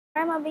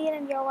I'm Abir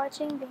and you're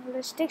watching the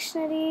English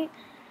Dictionary.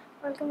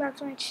 Welcome back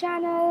to my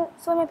channel.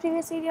 So in my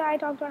previous video I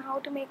talked about how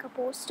to make a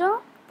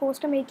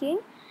poster making,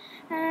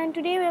 and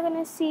today we're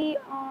gonna see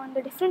on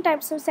the different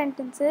types of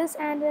sentences,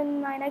 and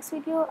in my next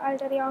video I'll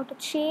tell you how to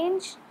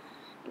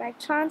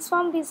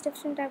transform these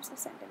different types of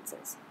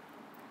sentences.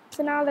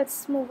 So now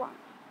let's move on.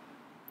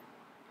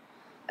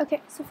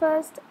 Okay, so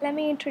first let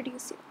me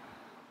introduce you.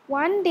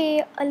 One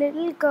day a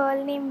little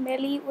girl named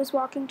Millie was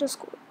walking to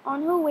school.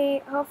 On her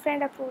way, her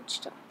friend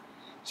approached her.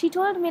 She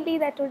told Millie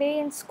that today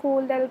in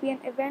school there will be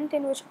an event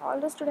in which all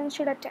the students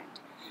should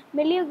attend.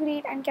 Millie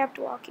agreed and kept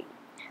walking.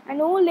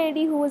 An old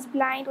lady who was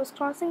blind was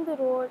crossing the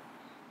road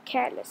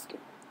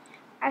carelessly,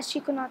 as she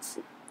could not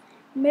see.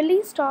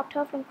 Millie stopped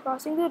her from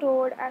crossing the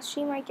road as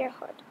she might get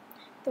hurt.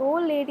 The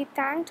old lady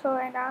thanked her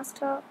and asked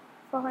her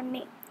for her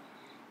name.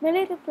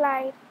 Millie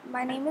replied,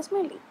 "My name is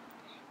Millie."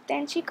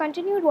 Then she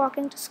continued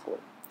walking to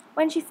school.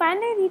 When she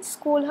finally reached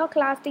school, her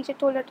class teacher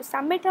told her to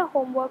submit her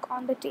homework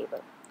on the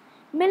table.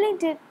 Millie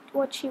did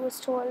what she was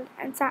told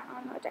and sat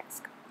on her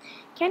desk.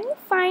 Can you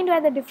find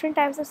where the different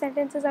types of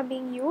sentences are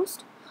being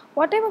used?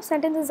 What type of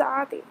sentences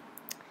are they?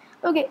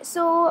 Okay,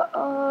 so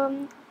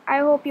I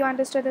hope you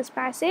understood this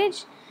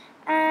passage.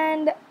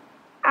 And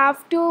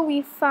after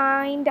we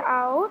find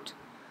out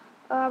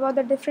about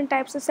the different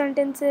types of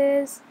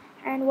sentences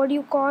and what do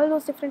you call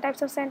those different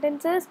types of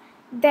sentences,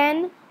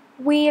 then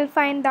we'll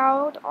find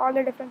out all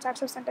the different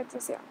types of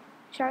sentences here.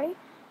 Shall we?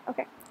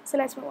 Okay, so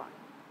let's move on.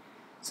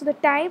 So the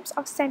types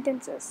of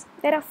sentences.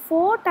 There are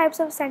 4 types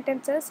of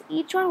sentences,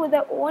 each one with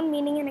their own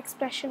meaning and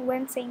expression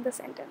when saying the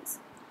sentence.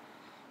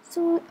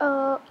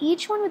 So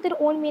each one with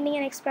their own meaning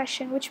and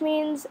expression, which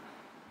means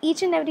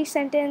each and every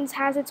sentence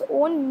has its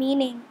own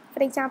meaning.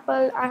 For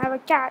example, I have a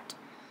cat.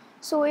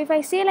 So if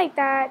I say like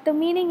that, the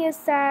meaning is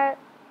that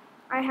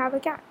I have a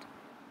cat.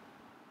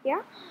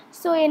 Yeah.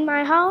 So in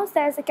my house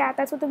there's a cat.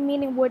 That's what the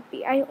meaning would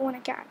be. I own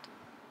a cat.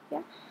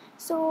 Yeah.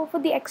 So for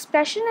the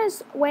expression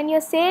is when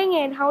you're saying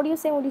it, how do you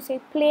say? Would you say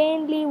it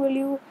plainly?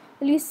 Will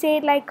you say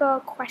it like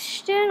a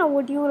question, or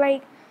would you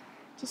like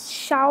just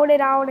shout it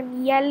out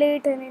and yell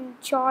it and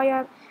enjoy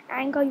your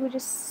anger? You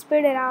just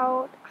spit it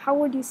out. How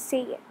would you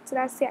say it? So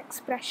that's the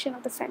expression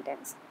of the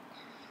sentence.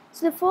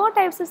 So the 4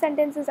 types of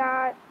sentences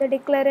are the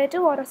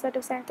declarative or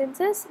assertive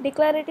sentences.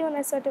 Declarative and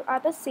assertive are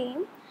the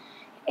same.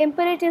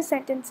 Imperative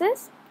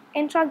sentences,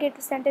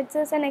 interrogative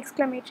sentences, and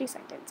exclamatory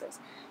sentences.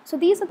 So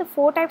these are the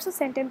 4 types of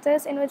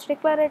sentences in which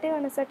declarative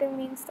and assertive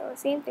means the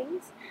same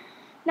things.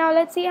 Now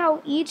let's see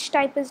how each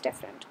type is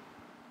different.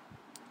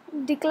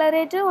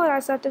 Declarative or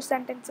assertive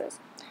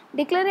sentences.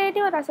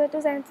 Declarative or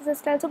assertive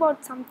sentences tells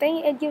about something,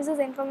 it gives us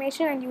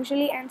information and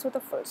usually ends with a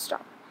full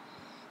stop.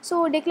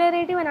 So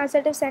declarative and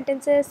assertive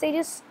sentences, they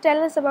just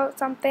tell us about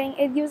something,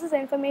 it gives us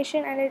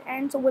information and it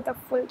ends with a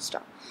full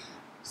stop.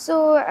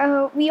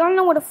 So we all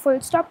know what a full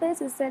stop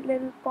is. It's that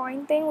little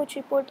point thing which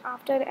we put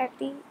after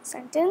every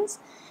sentence.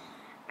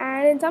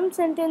 And in some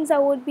sentence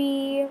there would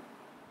be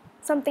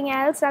something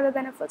else rather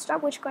than a full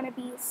stop, which we're going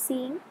to be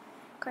seeing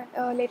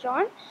later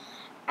on.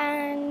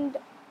 And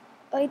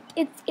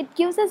it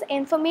gives us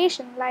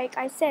information. Like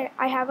I said,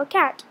 I have a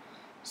cat.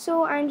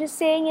 So I'm just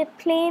saying it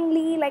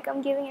plainly, like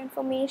I'm giving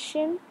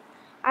information.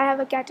 I have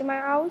a cat in my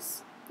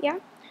house. Yeah.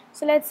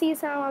 So let's see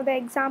some of the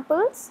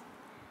examples.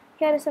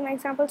 Here are some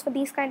examples for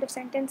these kind of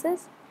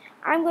sentences.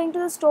 I'm going to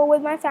the store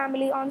with my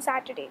family on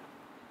Saturday.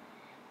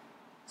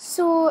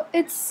 So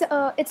it's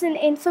an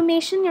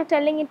information, you're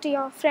telling it to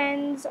your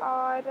friends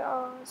or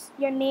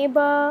your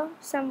neighbor,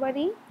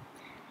 somebody,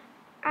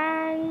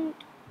 and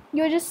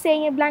you're just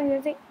saying it blank.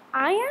 You're saying,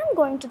 I am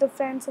going to the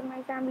friends with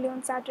my family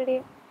on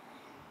Saturday.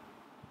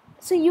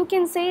 So you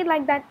can say it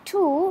like that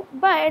too,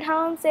 but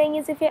how I'm saying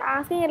is, if you're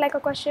asking it like a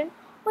question,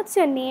 what's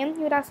your name?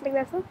 You would ask like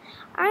that. So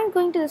I'm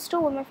going to the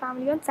store with my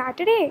family on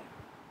Saturday.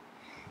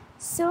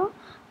 So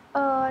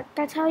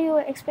that's how you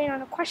explain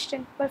on a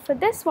question. But for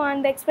this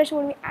one, the expression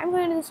would be, I'm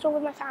going to the store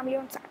with my family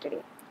on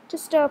Saturday.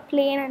 Just a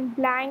plain and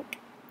blank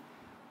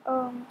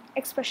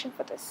expression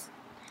for this.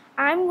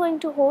 I'm going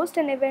to host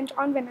an event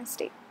on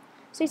Wednesday.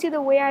 So you see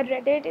the way I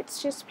read it,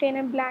 it's just plain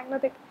and blank.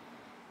 Nothing.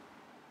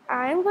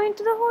 I'm going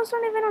to the host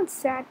an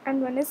event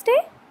on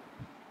Wednesday.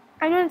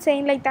 I'm not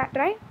saying like that,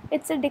 right?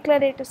 It's a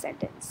declarative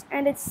sentence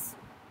and it's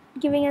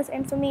giving us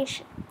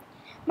information.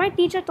 My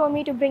teacher told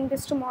me to bring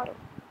this tomorrow.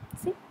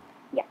 See?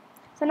 Yeah.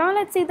 So now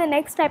let's see the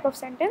next type of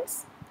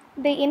sentence,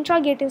 the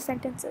interrogative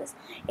sentences.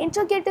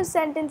 Interrogative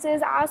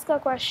sentences ask a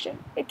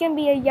question. It can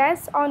be a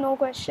yes or no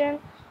question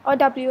or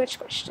WH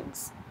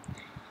questions.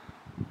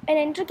 An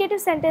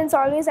interrogative sentence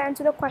always ends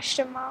with a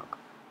question mark.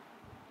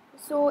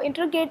 So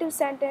interrogative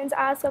sentence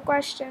asks a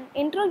question.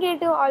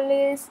 Interrogative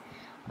always,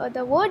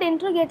 the word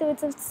interrogative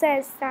itself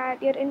says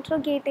that you're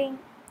interrogating,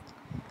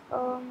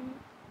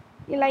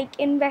 you're like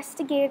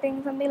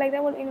investigating, something like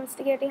that. Well,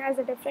 investigating has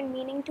a different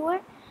meaning to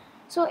it.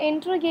 So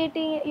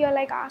interrogating, you're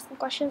like asking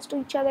questions to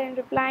each other and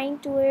replying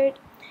to it.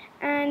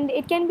 And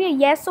it can be a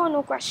yes or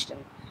no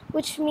question,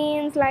 which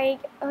means like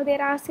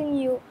they're asking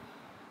you,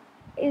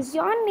 is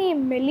your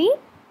name Millie?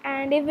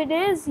 And if it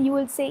is, you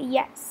will say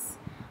yes.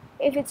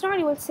 If it's not,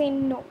 you will say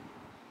no.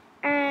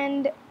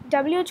 And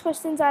WH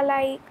questions are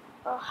like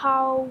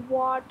how,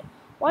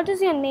 what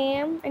is your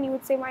name, and you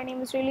would say my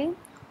name is really.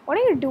 What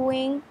are you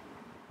doing,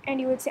 and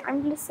you would say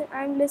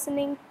I'm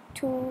listening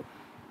to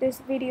this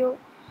video.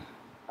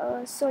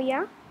 So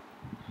yeah.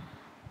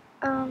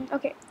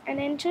 Okay, an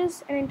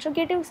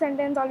interrogative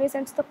sentence always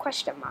ends with a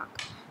question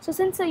mark. So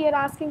since you're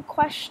asking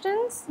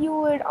questions, you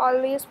would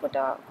always put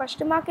a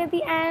question mark at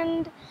the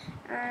end,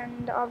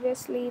 and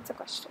obviously it's a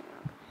question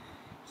mark.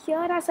 Here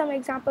are some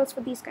examples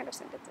for these kind of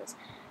sentences.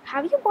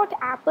 Have you bought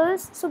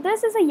apples? So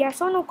this is a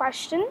yes or no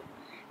question,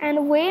 and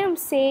the way I'm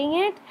saying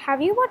it,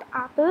 have you bought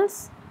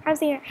apples? I'm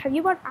saying, have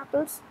you bought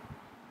apples?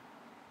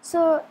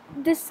 So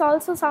this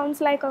also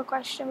sounds like a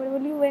question, but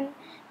will you win?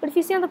 But if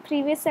you see on the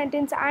previous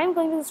sentence, I'm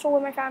going to the store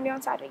with my family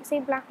on Saturday, say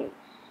blankly.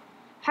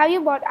 Have you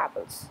bought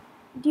apples?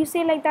 Do you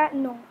say like that?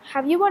 No.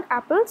 Have you bought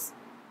apples?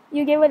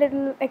 You give a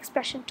little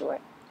expression to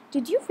it.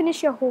 Did you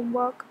finish your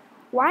homework?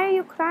 Why are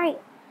you crying?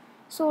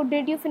 So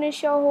did you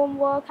finish your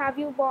homework? Have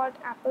you bought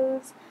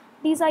apples?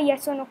 These are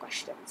yes or no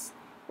questions.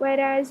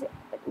 Whereas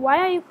why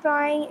are you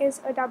crying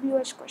is a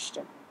WH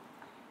question.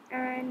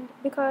 And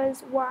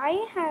because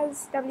why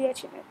has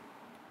WH in it?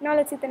 Now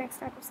let's see the next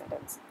type of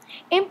sentence.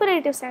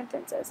 Imperative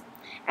sentences.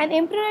 An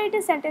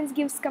imperative sentence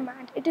gives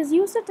command. It is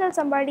used to tell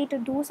somebody to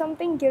do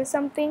something,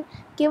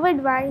 give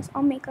advice,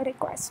 or make a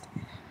request.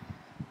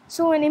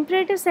 So an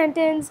imperative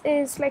sentence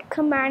is like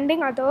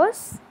commanding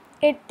others.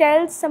 It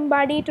tells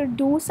somebody to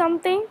do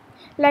something.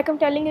 Like I'm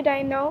telling you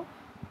right now,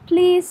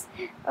 please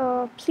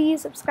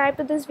subscribe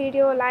to this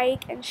video,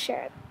 like and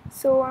share.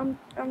 So I'm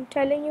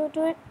telling you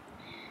to it.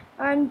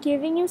 I'm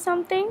giving you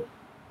something.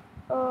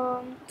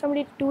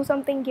 Somebody to do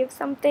something, give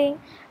something.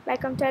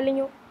 Like I'm telling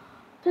you,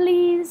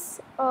 please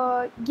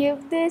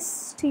give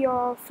this to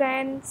your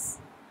friends.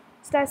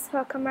 So that's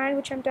her command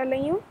which I'm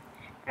telling you.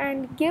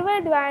 And give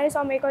advice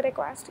or make a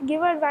request.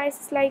 Give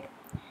advice is like,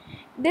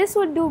 this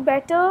would do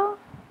better,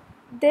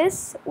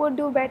 this would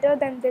do better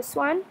than this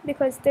one,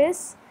 because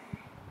this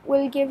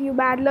will give you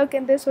bad luck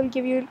and this will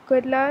give you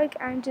good luck.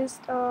 And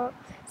just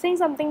saying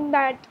something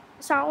that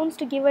sounds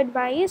to give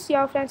advice.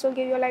 Your friends will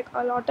give you like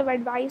a lot of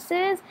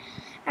advices,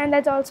 and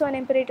that's also an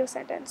imperative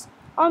sentence.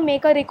 Or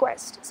make a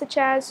request, such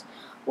as,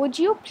 would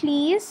you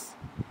please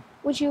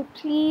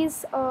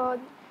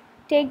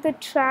take the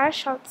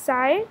trash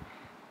outside?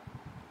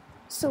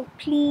 So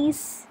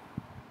please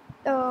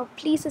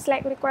is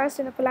like request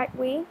in a polite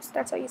way, so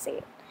that's how you say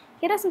it.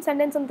 Here are some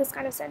sentences on this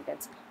kind of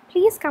sentence.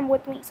 Please come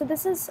with me. So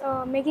this is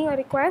making a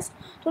request.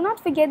 Do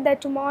not forget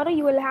that tomorrow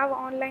you will have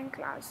online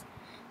class.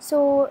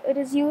 So it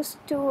is used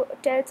to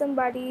tell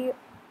somebody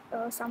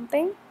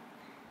something.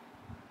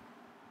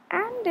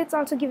 And it's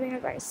also giving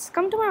advice.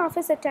 Come to my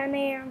office at 10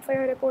 a.m. for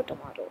your report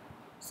tomorrow.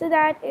 So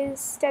that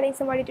is telling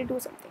somebody to do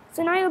something.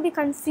 So now you'll be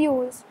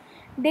confused.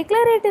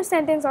 Declarative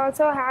sentence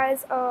also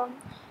has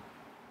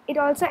it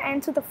also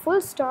ends with a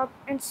full stop,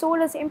 and so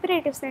does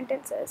imperative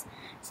sentences.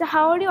 So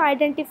how do you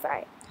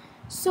identify?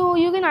 So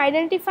you can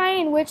identify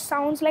in which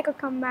sounds like a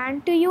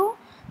command to you,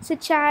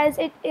 such as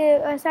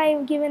as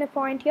I've given a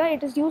point here,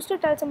 it is used to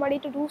tell somebody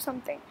to do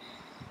something.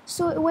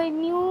 So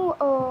when you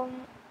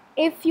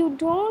if you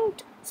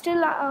don't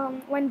still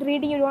when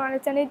reading you don't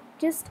understand it,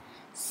 just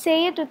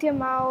say it with your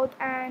mouth,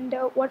 and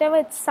whatever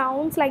it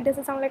sounds like, does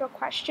it sound like a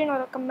question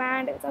or a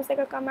command? It sounds like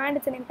a command,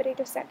 it's an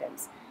imperative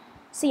sentence.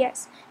 So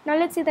yes, now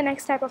let's see the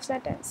next type of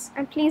sentence,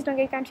 and please don't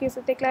get confused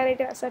with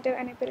declarative, assertive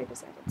and imperative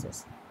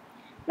sentences.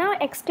 Now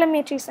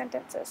exclamatory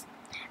sentences.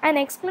 An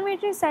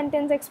exclamatory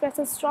sentence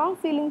expresses strong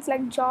feelings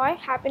like joy,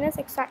 happiness,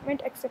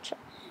 excitement, etc.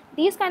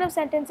 These kind of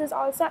sentences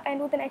also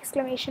end with an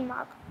exclamation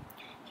mark.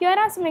 Here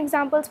are some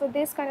examples for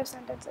these kind of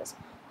sentences.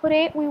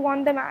 Hooray, we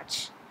won the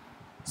match.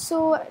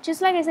 So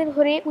just like I said,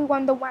 hooray, we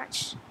won the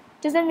match.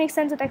 Does that make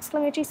sense with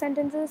exclamatory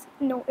sentences?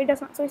 No, it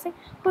does not. So you say,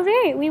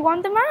 hooray, we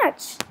won the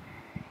match.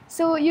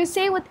 So you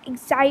say with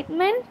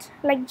excitement,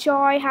 like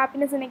joy,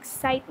 happiness and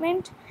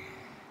excitement.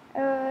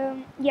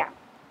 Yeah.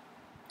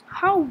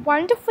 How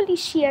wonderfully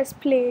she has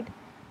played.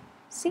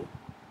 See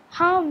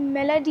how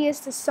melodious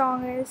the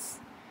song is.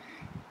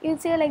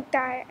 You'd say like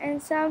that. And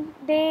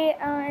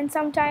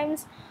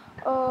sometimes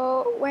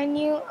when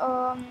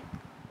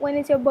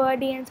it's your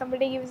birthday and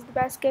somebody gives the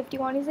best gift you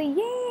want, you say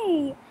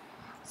yay,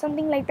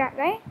 something like that,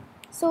 right?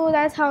 So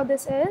that's how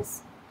this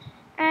is.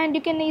 And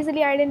you can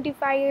easily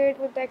identify it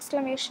with the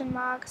exclamation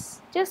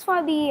marks. Just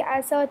for the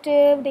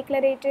assertive,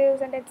 declarative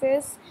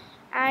sentences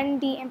and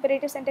the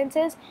imperative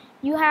sentences,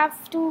 you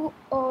have to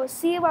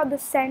see about the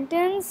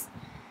sentence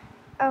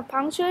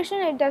punctuation.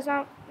 It does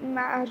not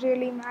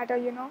really matter,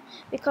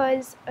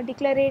 because a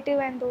declarative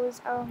and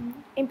those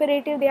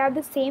imperative, they have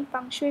the same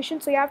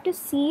punctuation. So you have to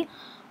see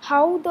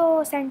how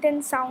the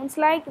sentence sounds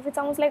like. If it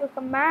sounds like a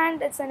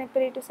command, it's an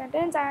imperative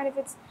sentence, and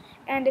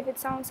if it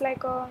sounds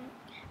like a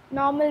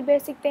normal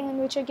basic thing in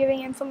which you're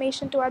giving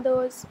information to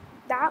others,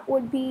 that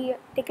would be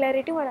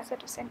declarative or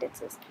assertive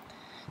sentences.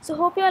 So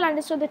hope you all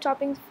understood the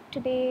topic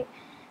today.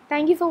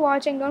 Thank you for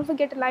watching. Don't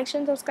forget to like, share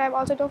and subscribe.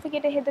 Also don't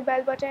forget to hit the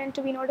bell button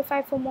to be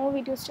notified for more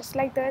videos just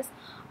like this.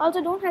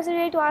 Also don't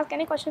hesitate to ask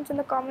any questions in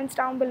the comments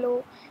down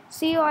below.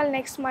 See you all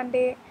next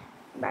Monday.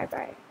 Bye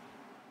bye.